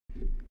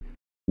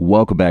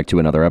Welcome back to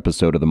another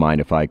episode of the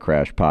Mind If I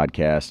Crash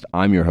podcast.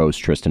 I'm your host,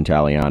 Tristan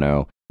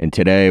Taliano, and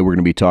today we're going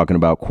to be talking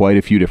about quite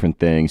a few different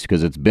things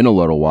because it's been a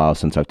little while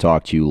since I've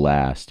talked to you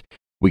last.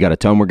 We got a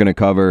ton we're going to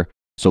cover,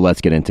 so let's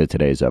get into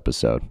today's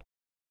episode.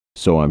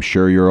 So I'm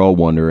sure you're all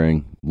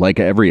wondering, like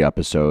every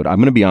episode, I'm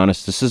going to be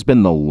honest, this has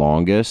been the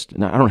longest.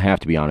 Now, I don't have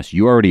to be honest,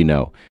 you already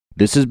know.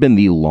 This has been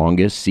the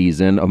longest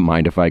season of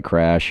Mind If I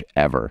Crash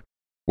ever.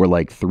 We're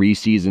like 3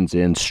 seasons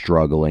in,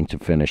 struggling to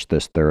finish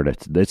this third.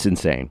 It's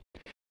insane.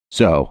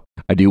 So,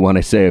 I do want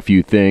to say a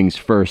few things.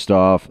 First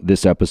off,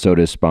 this episode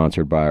is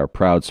sponsored by our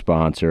proud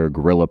sponsor,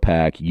 Gorilla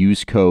Pack.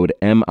 Use code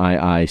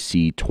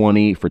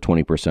MIIC20 for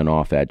 20%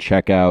 off at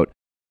checkout.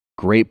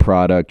 Great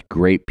product,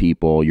 great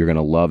people. You're going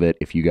to love it.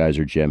 If you guys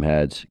are gym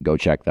heads, go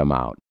check them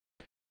out.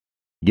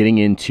 Getting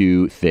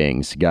into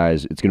things,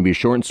 guys, it's going to be a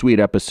short and sweet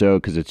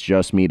episode because it's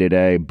just me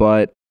today,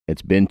 but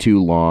it's been too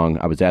long.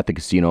 I was at the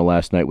casino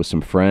last night with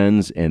some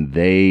friends, and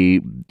they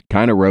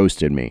kind of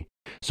roasted me.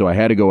 So I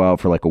had to go out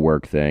for like a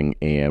work thing,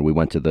 and we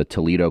went to the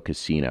Toledo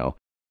Casino.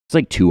 It's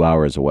like 2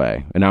 hours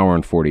away, an hour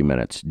and 40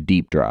 minutes,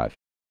 deep drive.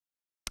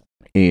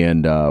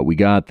 And we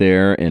got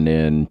there, and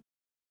in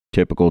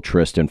typical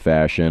Tristan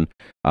fashion,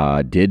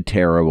 did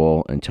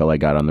terrible until I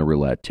got on the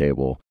roulette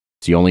table.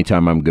 It's the only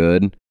time I'm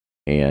good,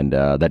 and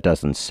that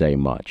doesn't say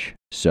much.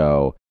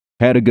 So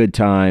had a good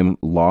time,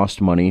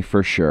 lost money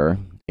for sure.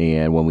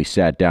 And when we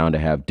sat down to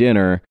have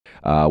dinner,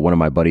 one of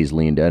my buddies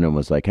leaned in and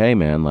was like, hey,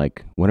 man,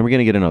 like, when are we going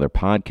to get another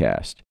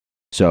podcast?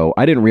 So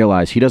I didn't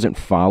realize he doesn't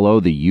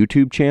follow the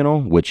YouTube channel,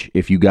 which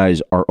if you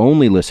guys are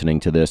only listening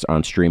to this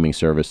on streaming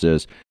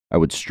services, I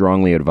would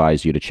strongly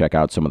advise you to check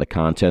out some of the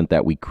content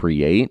that we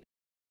create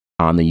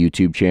on the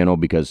YouTube channel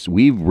because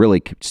we've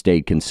really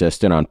stayed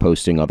consistent on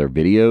posting other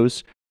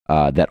videos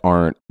that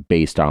aren't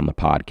based on the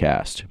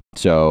podcast.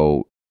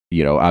 So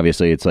you know,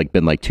 obviously it's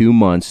been like 2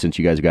 months since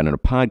you guys got in a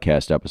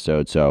podcast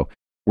episode, so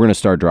we're going to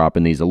start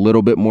dropping these a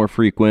little bit more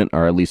frequent,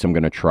 or at least I'm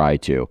going to try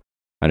to.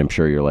 And I'm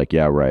sure you're like,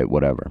 yeah, right,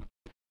 whatever.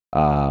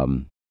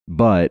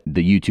 But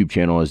the YouTube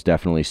channel has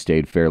definitely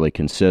stayed fairly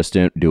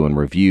consistent, doing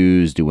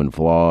reviews, doing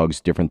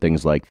vlogs, different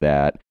things like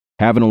that.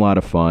 Having a lot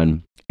of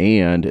fun,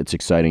 and it's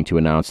exciting to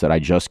announce that I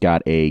just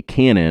got a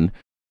Canon,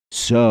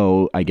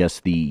 so I guess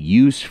the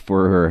use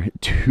for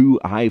 2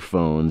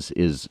 iPhones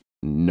is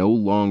no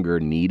longer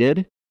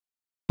needed,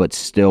 but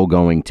still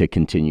going to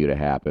continue to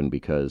happen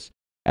because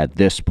at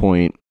this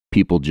point,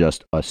 people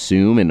just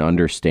assume and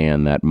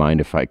understand that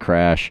Mind If I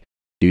Crash,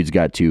 dude's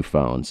got 2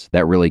 phones.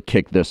 That really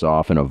kicked this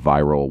off in a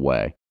viral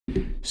way.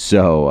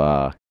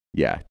 So,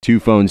 yeah, 2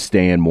 phones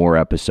staying, more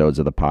episodes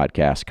of the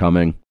podcast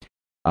coming.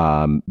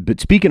 But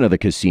speaking of the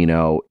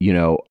casino, you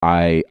know,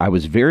 I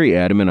was very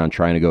adamant on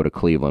trying to go to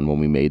Cleveland when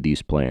we made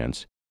these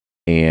plans.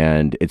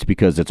 And it's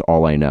because it's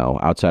all I know.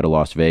 Outside of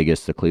Las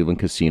Vegas, the Cleveland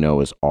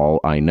Casino is all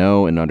I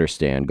know and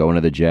understand. Going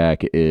to the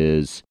Jack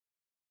is,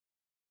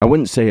 I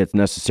wouldn't say it's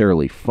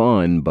necessarily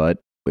fun, but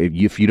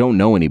if you don't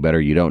know any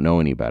better, you don't know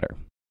any better.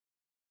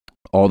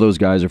 All those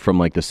guys are from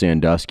like the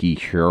Sandusky,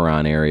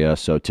 Huron area,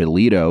 so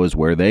Toledo is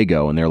where they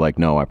go, and they're like,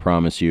 no, I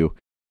promise you,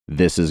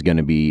 this is going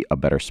to be a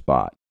better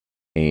spot.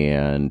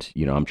 And,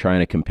 you know, I'm trying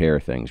to compare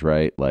things,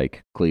 right?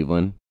 Like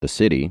Cleveland, the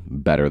city,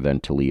 better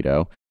than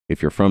Toledo.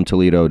 If you're from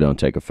Toledo, don't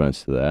take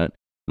offense to that.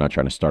 I'm not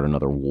trying to start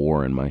another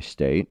war in my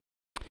state.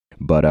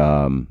 But,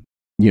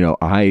 you know,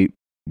 I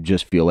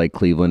just feel like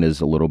Cleveland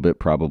is a little bit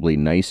probably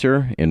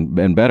nicer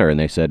and better. And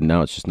they said,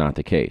 no, it's just not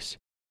the case.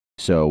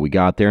 So we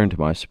got there, and to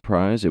my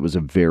surprise, it was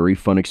a very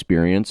fun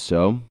experience.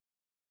 So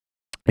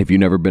if you've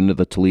never been to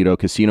the Toledo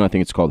Casino, I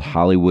think it's called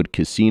Hollywood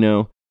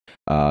Casino.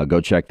 Go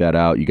check that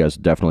out. You guys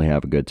definitely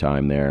have a good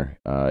time there.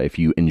 If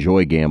you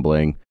enjoy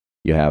gambling,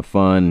 you have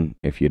fun.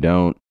 If you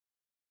don't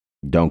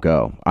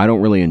go. I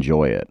don't really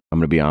enjoy it. I'm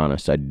going to be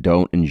honest. I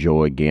don't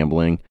enjoy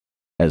gambling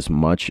as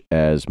much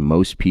as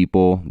most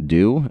people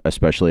do,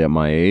 especially at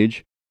my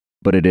age.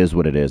 But it is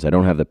what it is. I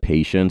don't have the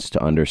patience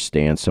to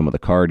understand some of the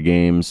card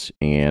games,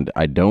 and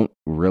I don't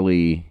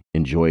really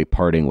enjoy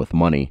parting with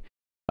money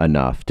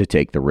enough to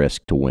take the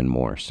risk to win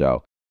more.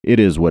 So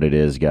it is what it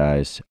is,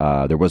 guys.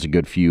 There was a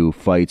good few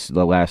fights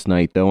the last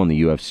night, though, on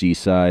the UFC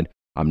side.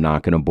 I'm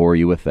not going to bore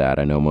you with that.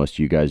 I know most of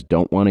you guys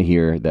don't want to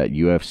hear that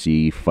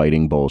UFC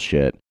fighting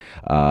bullshit.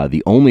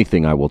 The only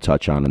thing I will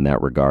touch on in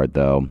that regard,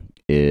 though,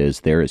 is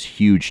there is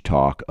huge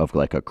talk of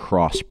like a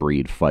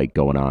crossbreed fight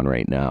going on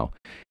right now.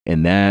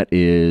 And that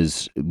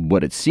is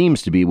what it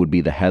seems to be would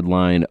be the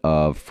headline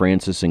of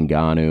Francis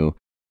Ngannou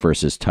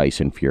versus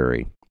Tyson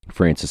Fury.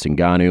 Francis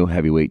Ngannou,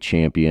 heavyweight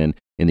champion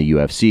in the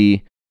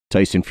UFC.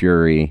 Tyson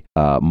Fury,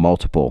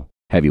 multiple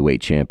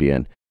heavyweight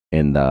champion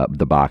in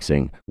the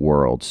boxing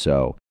world.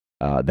 So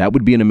that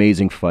would be an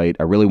amazing fight.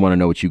 I really want to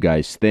know what you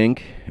guys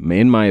think.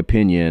 In my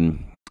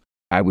opinion,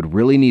 I would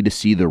really need to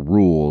see the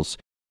rules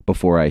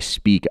before I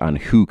speak on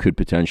who could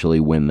potentially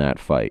win that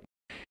fight.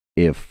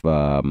 If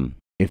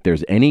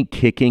there's any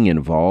kicking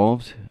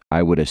involved,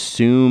 I would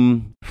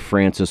assume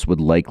Francis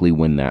would likely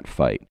win that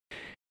fight.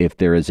 If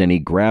there is any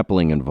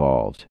grappling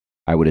involved,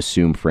 I would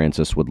assume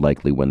Francis would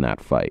likely win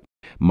that fight.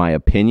 My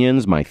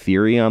opinions, my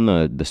theory on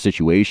the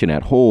situation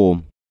at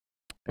whole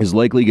is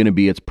likely going to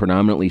be it's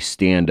predominantly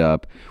stand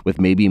up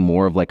with maybe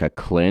more of like a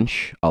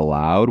clinch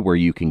allowed where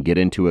you can get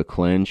into a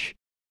clinch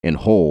and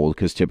hold,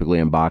 because typically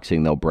in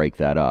boxing they'll break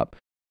that up.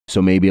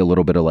 So maybe a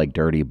little bit of like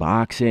dirty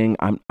boxing.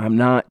 I'm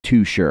not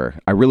too sure.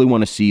 I really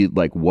want to see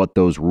like what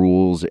those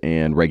rules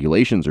and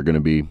regulations are going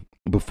to be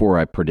before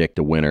I predict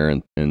a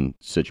winner in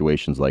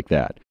situations like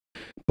that.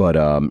 But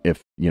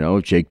if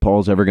Jake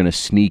Paul's ever going to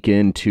sneak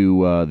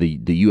into the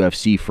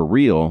UFC for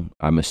real,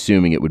 I'm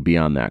assuming it would be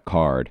on that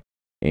card.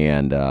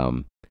 And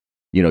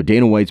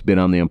Dana White's been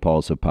on the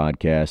Impulsive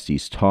podcast.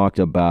 He's talked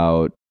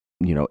about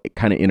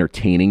kind of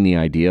entertaining the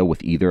idea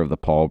with either of the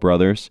Paul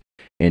brothers.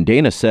 And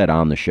Dana said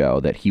on the show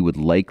that he would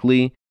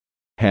likely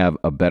have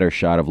a better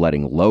shot of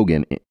letting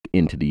Logan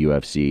into the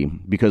UFC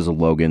because of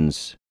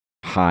Logan's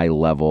high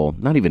level,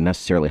 not even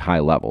necessarily high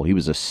level. He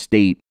was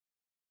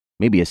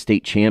maybe a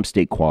state champ,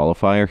 state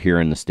qualifier here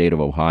in the state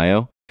of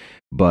Ohio.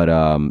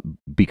 But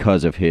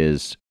because of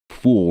his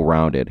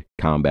full-rounded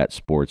combat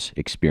sports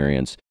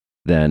experience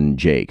than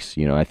Jake's.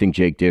 I think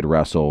Jake did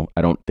wrestle.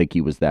 I don't think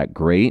he was that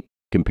great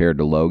compared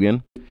to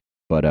Logan,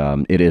 but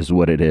it is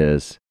what it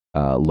is.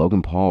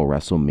 Logan Paul,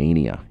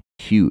 WrestleMania,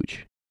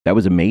 huge. That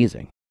was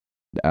amazing.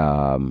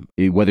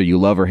 Whether you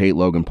love or hate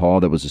Logan Paul,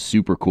 that was a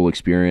super cool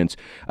experience.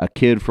 A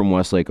kid from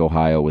Westlake,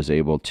 Ohio was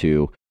able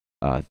to,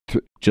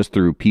 just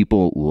through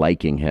people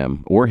liking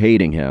him or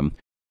hating him,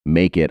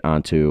 make it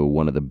onto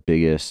one of the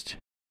biggest,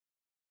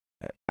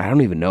 I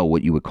don't even know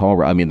what you would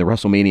call, I mean, the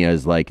WrestleMania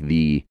is like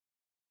the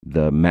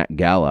Met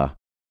Gala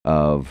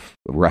of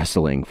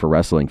wrestling for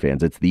wrestling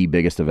fans. It's the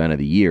biggest event of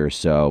the year.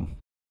 So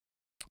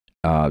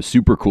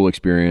super cool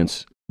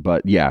experience.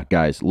 But yeah,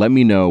 guys, let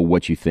me know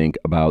what you think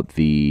about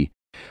the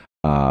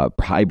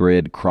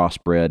hybrid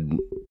crossbred,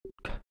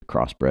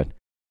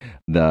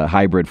 the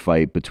hybrid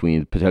fight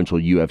between potential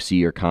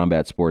UFC or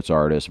combat sports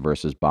artists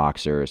versus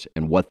boxers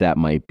and what that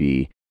might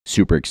be.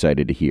 Super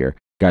excited to hear.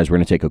 Guys, we're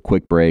going to take a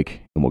quick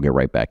break and we'll get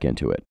right back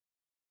into it.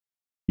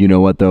 You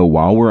know what, though?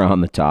 While we're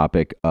on the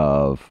topic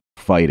of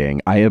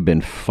fighting, I have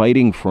been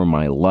fighting for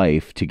my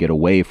life to get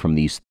away from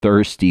these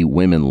thirsty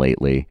women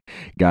lately.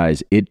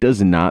 Guys, it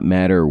does not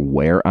matter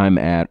where I'm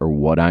at or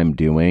what I'm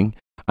doing.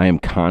 I am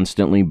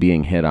constantly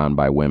being hit on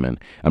by women.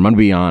 I'm going to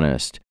be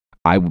honest.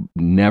 I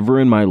never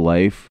in my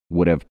life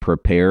would have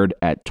prepared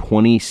at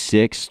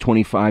 26,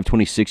 25,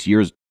 26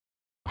 years.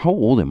 How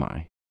old am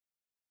I?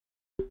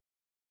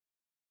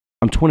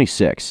 I'm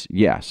 26.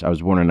 Yes, I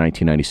was born in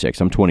 1996.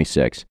 I'm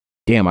 26.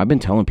 Damn, I've been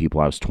telling people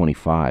I was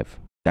 25.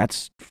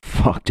 That's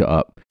fucked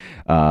up.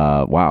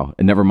 Wow,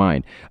 never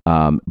mind.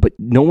 But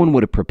no one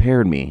would have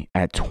prepared me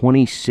at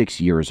 26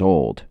 years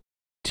old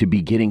to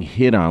be getting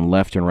hit on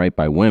left and right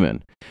by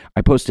women.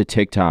 I posted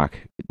TikTok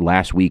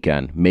last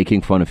weekend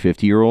making fun of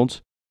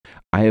 50-year-olds.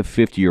 I have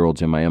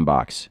 50-year-olds in my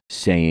inbox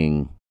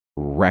saying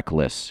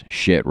reckless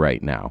shit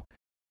right now.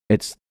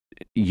 It's,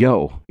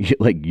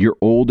 like, you're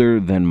older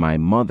than my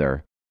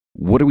mother.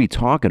 What are we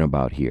talking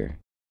about here?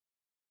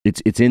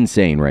 It's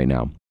insane right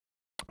now.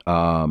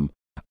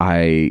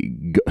 I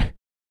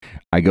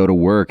go to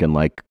work and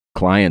like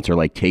clients are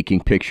like taking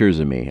pictures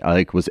of me. I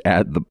like was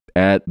at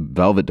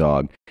Velvet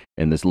Dog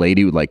and this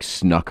lady would like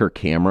snuck her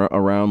camera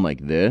around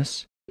like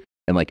this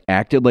and like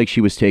acted like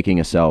she was taking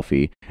a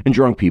selfie. And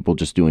drunk people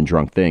just doing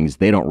drunk things,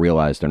 they don't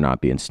realize they're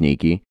not being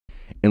sneaky.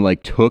 And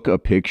like took a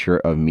picture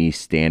of me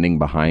standing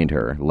behind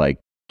her, like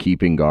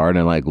keeping guard,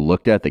 and like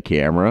looked at the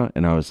camera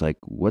and I was like,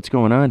 what's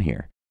going on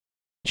here?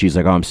 She's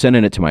like, oh, I'm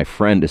sending it to my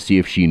friend to see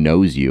if she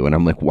knows you. And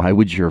I'm like, why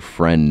would your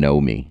friend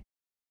know me?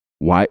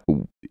 Why?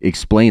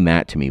 Explain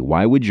that to me.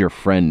 Why would your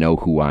friend know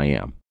who I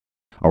am?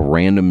 A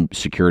random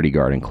security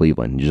guard in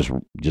Cleveland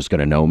just going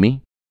to know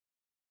me?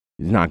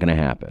 It's not going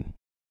to happen.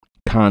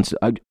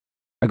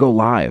 I go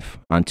live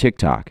on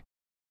TikTok.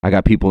 I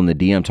got people in the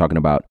DM talking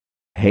about,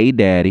 hey,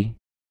 daddy,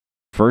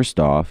 first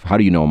off, how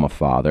do you know I'm a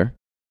father?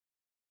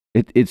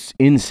 It's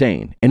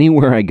insane.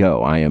 Anywhere I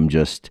go, I am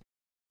just,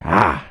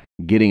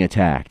 getting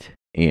attacked.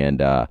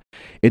 And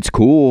it's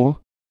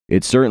cool.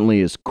 It certainly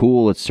is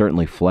cool. It's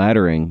certainly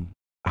flattering.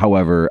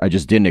 However, I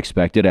just didn't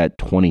expect it at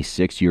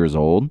 26 years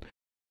old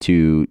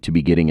to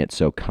be getting it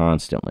so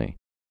constantly.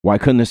 Why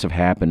couldn't this have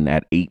happened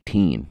at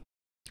 18?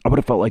 I would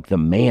have felt like the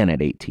man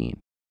at 18.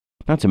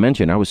 Not to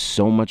mention, I was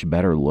so much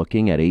better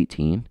looking at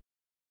 18.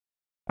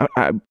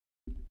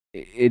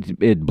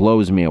 It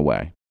blows me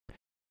away.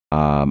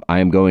 I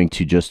am going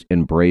to just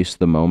embrace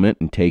the moment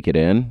and take it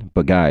in.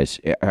 But guys,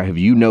 have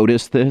you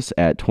noticed this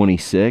at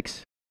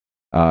 26?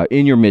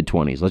 In your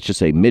mid-20s, let's just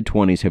say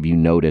mid-20s, have you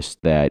noticed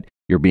that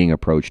you're being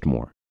approached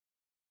more?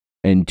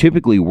 And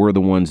typically, we're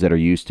the ones that are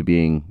used to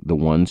being the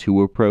ones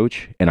who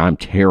approach, and I'm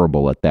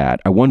terrible at that.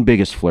 I won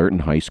Biggest Flirt in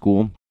high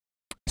school.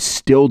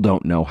 Still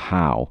don't know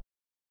how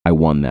I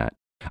won that.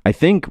 I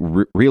think,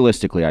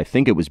 realistically, I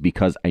think it was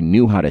because I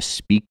knew how to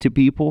speak to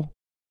people.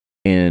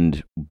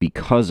 And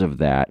because of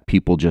that,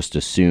 people just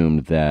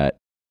assumed that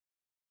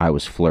I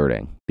was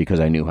flirting because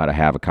I knew how to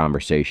have a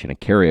conversation and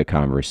carry a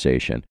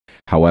conversation.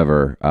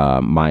 However,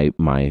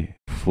 my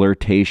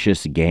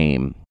flirtatious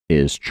game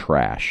is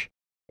trash.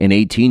 An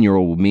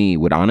 18-year-old me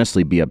would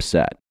honestly be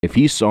upset. If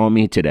he saw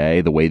me today,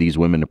 the way these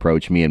women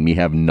approach me and me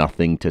have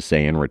nothing to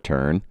say in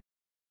return,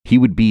 he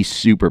would be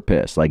super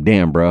pissed. Like,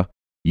 damn, bro,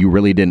 you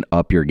really didn't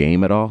up your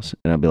game at all?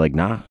 And I'd be like,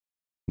 nah,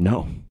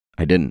 no,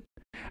 I didn't.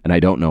 And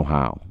I don't know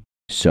how.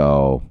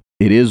 So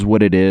it is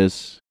what it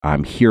is.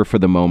 I'm here for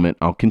the moment.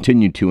 I'll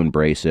continue to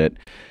embrace it.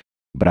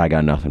 But I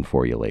got nothing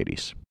for you,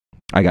 ladies.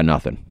 I got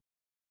nothing.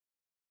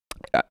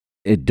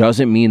 It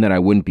doesn't mean that I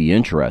wouldn't be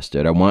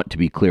interested. I want to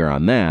be clear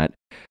on that.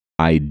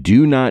 I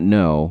do not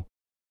know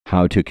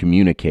how to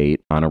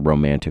communicate on a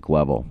romantic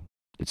level.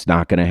 It's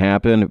not going to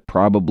happen. It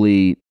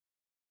probably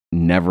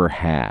never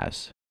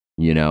has,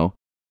 you know?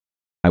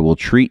 I will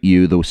treat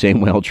you the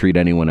same way I'll treat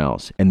anyone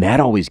else. And that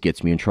always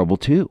gets me in trouble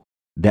too.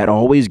 That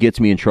always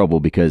gets me in trouble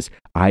because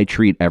I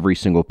treat every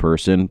single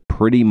person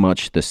pretty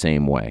much the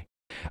same way.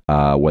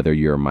 Whether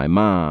you're my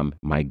mom,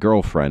 my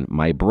girlfriend,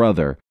 my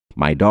brother,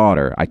 my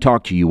daughter, I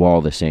talk to you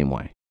all the same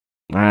way.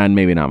 And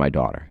maybe not my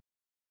daughter,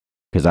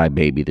 because I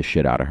baby the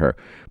shit out of her.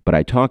 But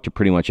I talk to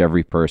pretty much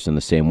every person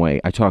the same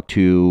way. I talk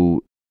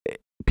to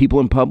people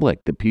in public,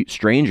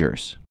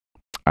 strangers.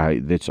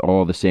 It's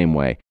all the same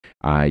way.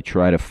 I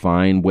try to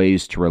find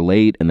ways to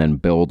relate and then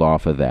build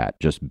off of that,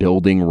 just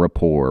building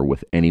rapport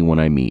with anyone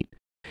I meet.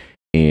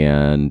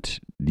 And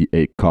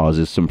it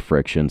causes some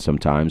friction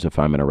sometimes if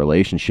I'm in a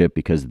relationship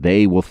because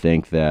they will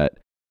think that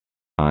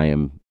I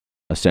am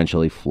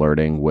essentially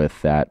flirting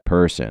with that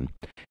person.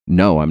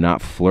 No, I'm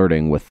not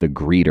flirting with the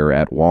greeter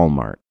at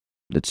Walmart.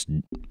 That's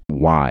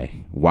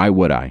why. Why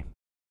would I?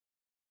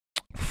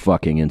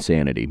 Fucking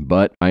insanity.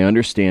 But I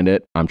understand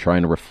it. I'm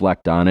trying to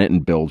reflect on it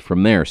and build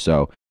from there.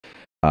 So,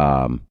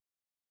 well,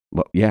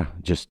 yeah,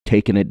 just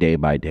taking it day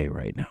by day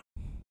right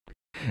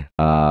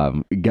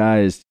now.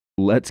 Guys,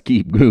 let's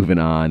keep moving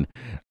on.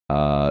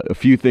 A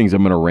few things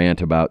I'm going to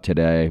rant about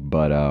today,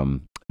 but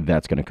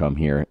that's going to come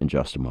here in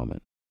just a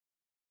moment.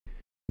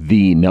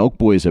 The Nelk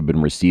Boys have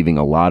been receiving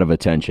a lot of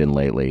attention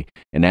lately,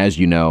 and as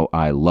you know,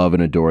 I love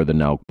and adore the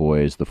Nelk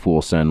Boys, the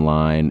Full Send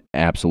line,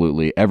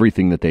 absolutely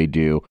everything that they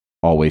do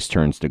always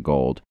turns to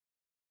gold.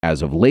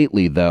 As of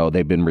lately, though,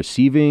 they've been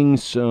receiving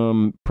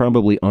some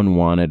probably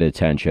unwanted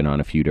attention on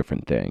a few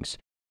different things.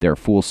 Their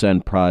Full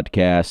Send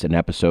podcast, an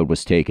episode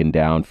was taken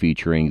down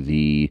featuring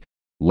the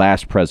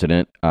last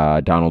president,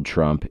 Donald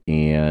Trump,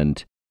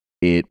 and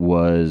it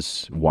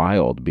was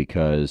wild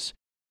because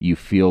you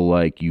feel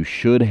like you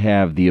should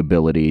have the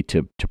ability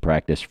to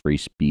practice free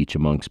speech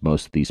amongst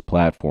most of these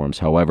platforms.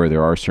 However,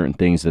 there are certain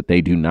things that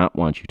they do not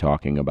want you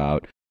talking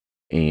about.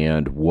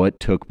 And what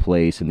took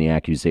place in the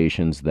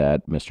accusations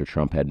that Mr.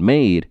 Trump had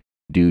made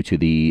due to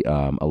the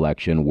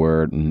election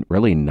were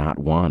really not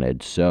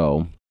wanted.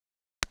 So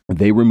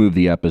they removed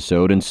the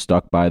episode and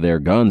stuck by their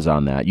guns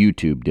on that.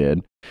 YouTube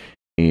did.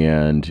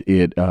 And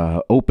it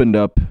opened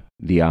up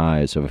the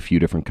eyes of a few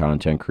different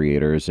content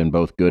creators in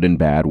both good and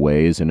bad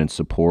ways, and in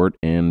support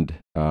and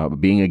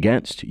being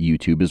against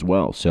YouTube as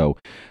well. So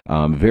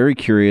I'm very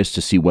curious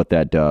to see what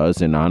that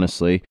does. And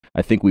honestly,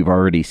 I think we've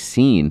already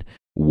seen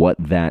what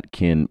that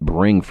can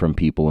bring from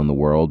people in the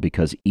world,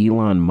 because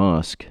Elon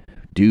Musk,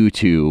 due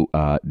to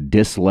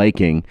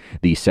disliking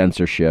the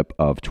censorship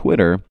of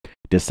Twitter,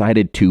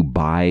 decided to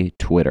buy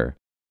Twitter.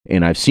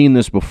 And I've seen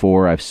this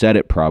before, I've said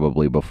it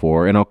probably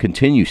before, and I'll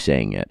continue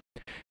saying it.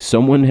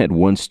 Someone had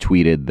once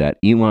tweeted that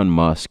Elon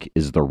Musk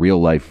is the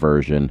real-life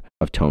version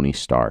of Tony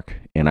Stark,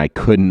 and I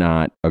could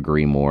not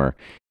agree more.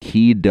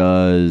 He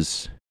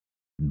does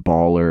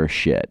baller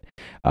shit.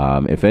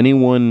 If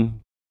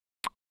anyone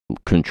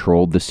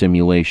controlled the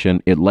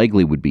simulation, it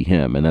likely would be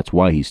him, and that's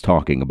why he's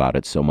talking about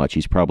it so much.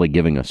 He's probably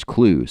giving us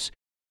clues.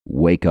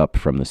 Wake up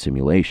from the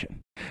simulation.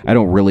 I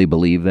don't really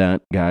believe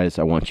that, guys.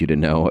 I want you to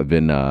know I've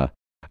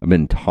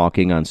been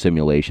talking on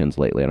simulations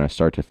lately, and I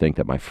start to think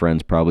that my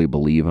friends probably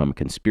believe I'm a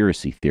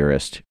conspiracy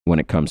theorist when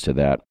it comes to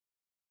that.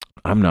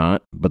 I'm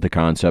not, but the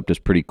concept is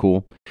pretty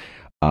cool.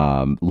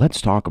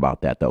 Let's talk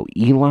about that, though.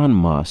 Elon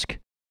Musk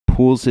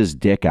pulls his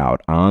dick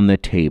out on the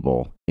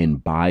table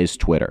and buys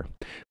Twitter.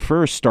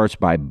 First, starts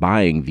by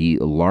buying the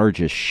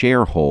largest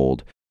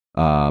sharehold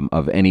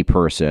of any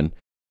person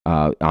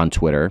on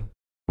Twitter.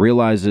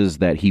 Realizes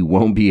that he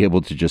won't be able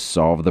to just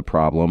solve the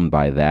problem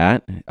by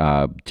that,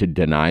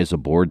 denies a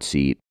board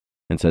seat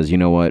and says, you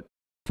know what,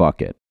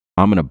 fuck it.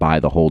 I'm going to buy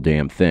the whole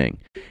damn thing.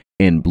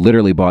 And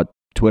literally bought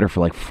Twitter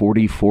for like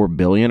 $44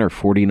 billion or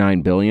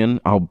 $49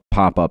 billion. I'll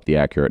pop up the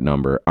accurate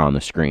number on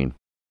the screen.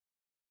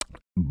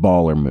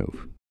 Baller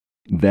move.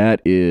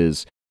 That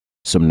is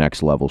some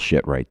next level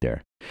shit right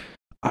there.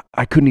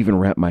 I couldn't even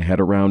wrap my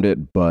head around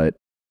it, but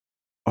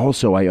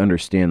also I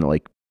understand that,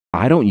 like,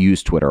 I don't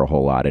use Twitter a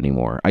whole lot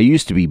anymore. I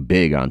used to be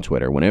big on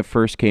Twitter. When it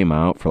first came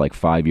out, for like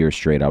 5 years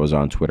straight, I was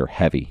on Twitter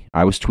heavy.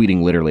 I was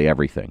tweeting literally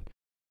everything.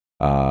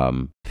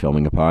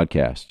 Filming a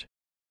podcast.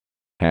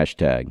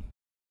 Hashtag.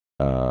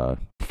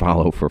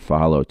 Follow for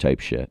follow type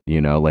shit.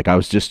 You know, like I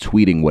was just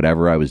tweeting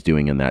whatever I was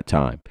doing in that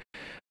time.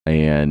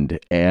 And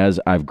as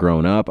I've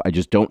grown up, I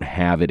just don't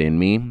have it in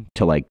me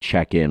to like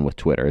check in with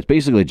Twitter. It's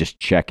basically just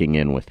checking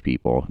in with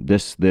people.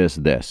 This.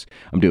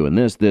 I'm doing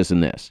this,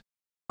 and this.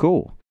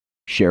 Cool.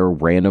 share a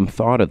random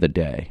thought of the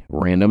day,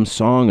 random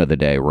song of the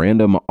day,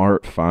 random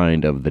art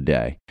find of the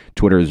day.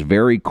 Twitter is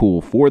very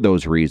cool for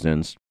those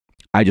reasons.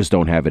 I just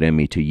don't have it in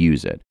me to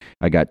use it.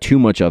 I got too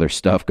much other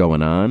stuff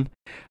going on.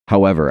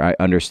 However, I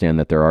understand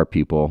that there are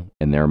people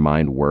and their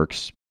mind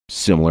works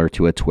similar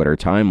to a Twitter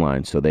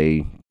timeline. So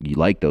you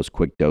like those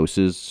quick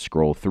doses,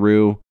 scroll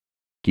through,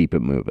 keep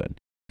it moving.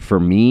 For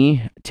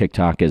me,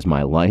 TikTok is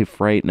my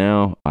life right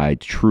now. I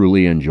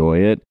truly enjoy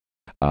it.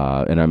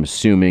 And I'm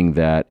assuming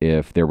that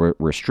if there were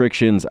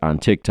restrictions on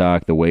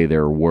TikTok the way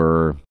there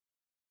were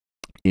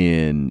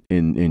in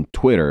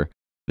Twitter,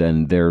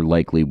 then there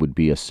likely would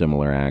be a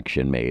similar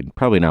action made.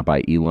 Probably not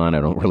by Elon.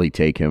 I don't really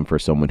take him for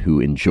someone who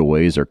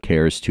enjoys or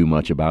cares too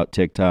much about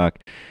TikTok.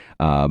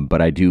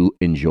 But I do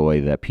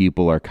enjoy that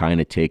people are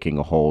kind of taking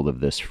a hold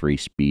of this free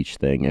speech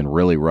thing and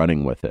really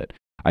running with it.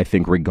 I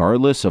think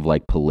regardless of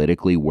like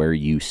politically where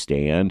you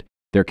stand,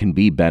 there can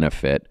be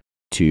benefit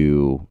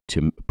to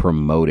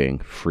promoting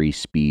free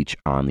speech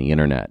on the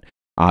internet.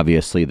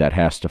 Obviously, that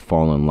has to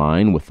fall in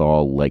line with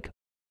all like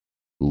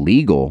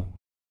legal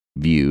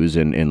views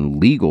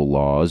and legal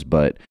laws,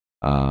 but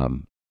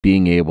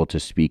being able to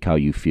speak how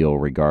you feel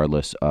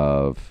regardless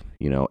of,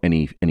 you know,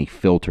 any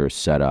filters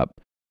set up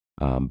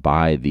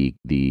by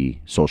the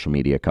social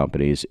media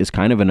companies is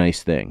kind of a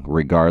nice thing,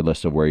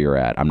 regardless of where you're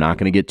at. I'm not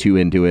going to get too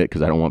into it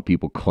because I don't want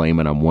people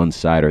claiming I'm one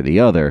side or the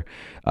other.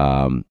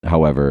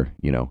 However,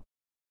 you know,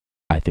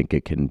 I think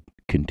it can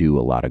do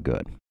a lot of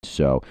good.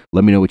 So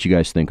let me know what you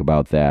guys think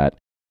about that.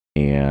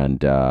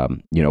 And,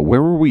 you know,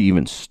 where were we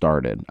even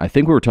started? I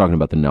think we were talking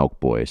about the Nelk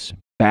Boys.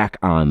 Back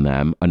on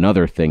them,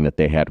 another thing that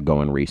they had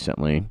going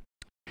recently.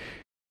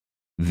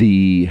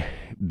 The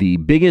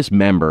biggest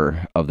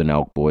member of the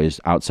Nelk Boys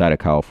outside of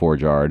Kyle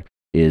Forjard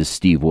is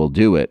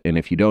SteveWillDoIt. And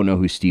if you don't know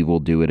who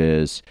SteveWillDoIt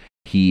is,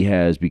 he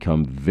has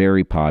become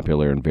very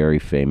popular and very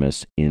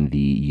famous in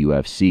the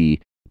UFC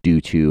due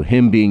to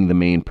him being the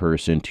main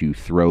person to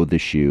throw the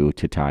shoe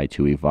to Tai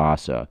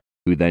Tuivasa,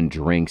 who then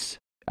drinks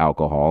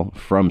alcohol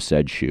from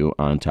said shoe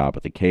on top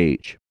of the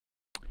cage.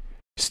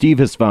 Steve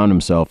has found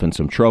himself in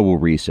some trouble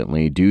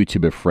recently due to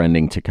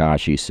befriending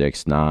Tekashi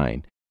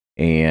 6ix9ine.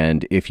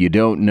 And if you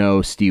don't know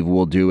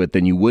SteveWillDoIt,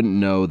 then you wouldn't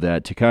know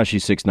that Tekashi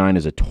 6ix9ine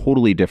is a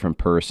totally different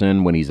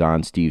person when he's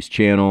on Steve's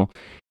channel.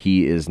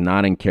 He is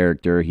not in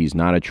character. He's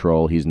not a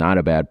troll. He's not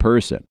a bad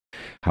person.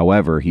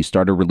 However, he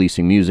started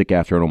releasing music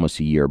after an almost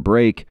a year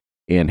break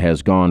and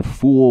has gone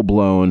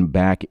full-blown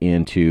back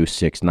into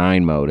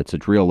 6ix9ine mode. It's a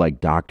real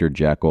like Dr.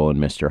 Jekyll and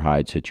Mr.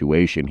 Hyde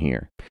situation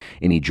here.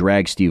 And he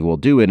dragged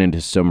SteveWillDoIt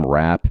into some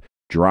rap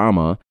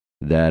drama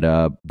that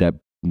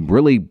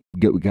really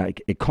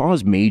it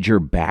caused major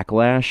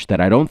backlash that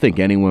I don't think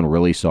anyone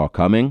really saw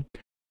coming.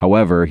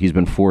 However, he's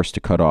been forced to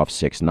cut off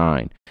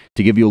 6ix9ine.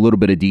 To give you a little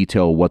bit of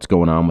detail what's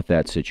going on with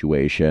that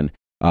situation,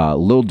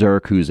 Lil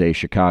Durk, who's a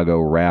Chicago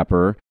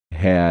rapper,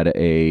 had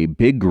a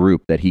big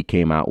group that he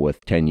came out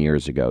with 10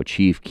 years ago.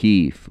 Chief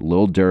Keef,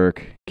 Lil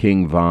Durk,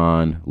 King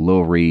Von,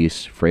 Lil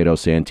Reese, Fredo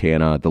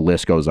Santana, the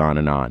list goes on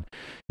and on.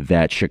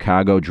 That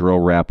Chicago drill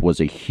rap was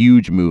a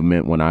huge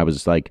movement when I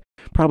was like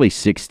probably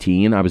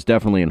 16. I was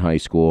definitely in high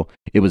school.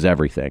 It was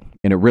everything.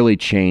 And it really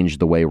changed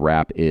the way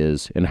rap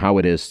is and how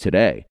it is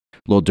today.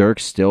 Lil Durk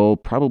still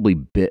probably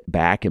bit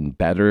back and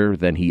better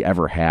than he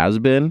ever has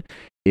been,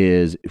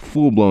 is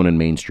full-blown in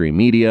mainstream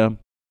media,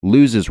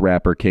 loses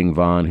rapper King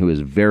Von, who is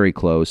very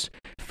close,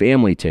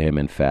 family to him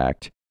in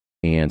fact,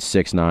 and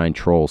 6ix9ine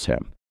trolls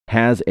him.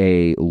 Has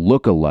a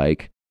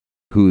lookalike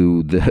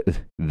who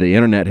the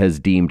internet has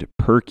deemed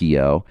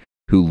Perkio,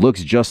 who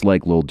looks just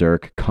like Lil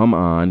Durk, come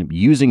on,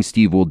 using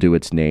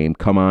SteveWillDoIt's name,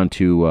 come on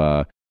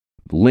to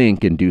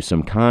link and do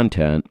some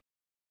content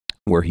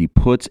where he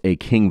puts a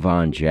King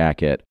Von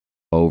jacket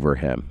over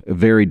him. A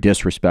very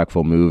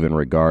disrespectful move in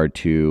regard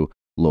to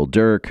Lil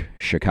Durk,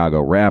 Chicago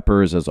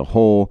rappers as a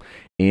whole,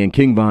 and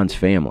King Von's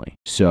family.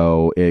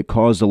 So it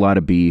caused a lot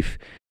of beef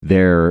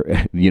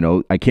there. You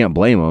know, I can't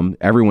blame him.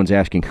 Everyone's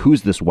asking,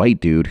 who's this white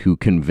dude who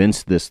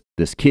convinced this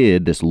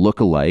kid, this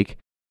lookalike,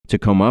 to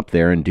come up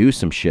there and do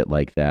some shit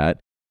like that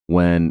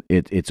when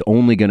it's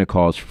only going to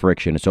cause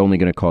friction. It's only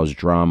going to cause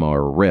drama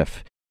or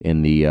riff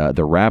in the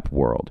rap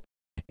world.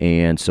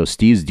 And so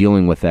Steve's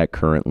dealing with that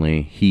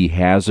currently. He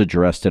has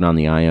addressed it on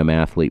the I Am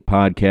Athlete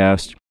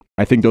podcast.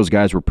 I think those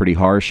guys were pretty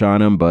harsh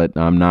on him, but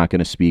I'm not going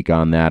to speak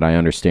on that. I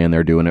understand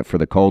they're doing it for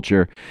the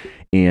culture,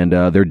 and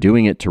they're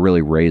doing it to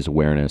really raise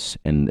awareness,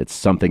 and it's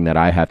something that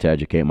I have to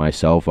educate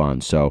myself on.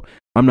 So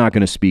I'm not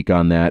going to speak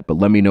on that, but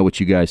let me know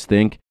what you guys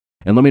think,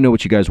 and let me know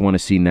what you guys want to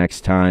see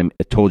next time.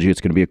 I told you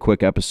it's going to be a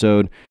quick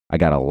episode. I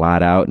got a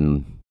lot out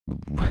in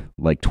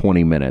like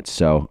 20 minutes,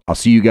 so I'll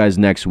see you guys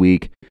next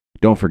week.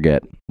 Don't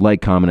forget, like,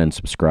 comment, and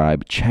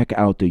subscribe. Check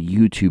out the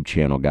YouTube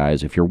channel,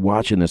 guys. If you're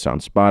watching this on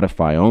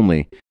Spotify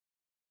only,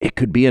 it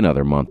could be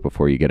another month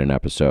before you get an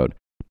episode.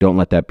 Don't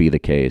let that be the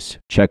case.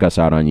 Check us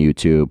out on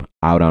YouTube,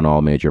 out on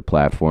all major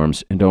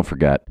platforms, and don't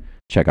forget,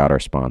 check out our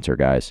sponsor,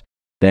 guys.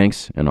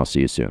 Thanks, and I'll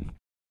see you soon.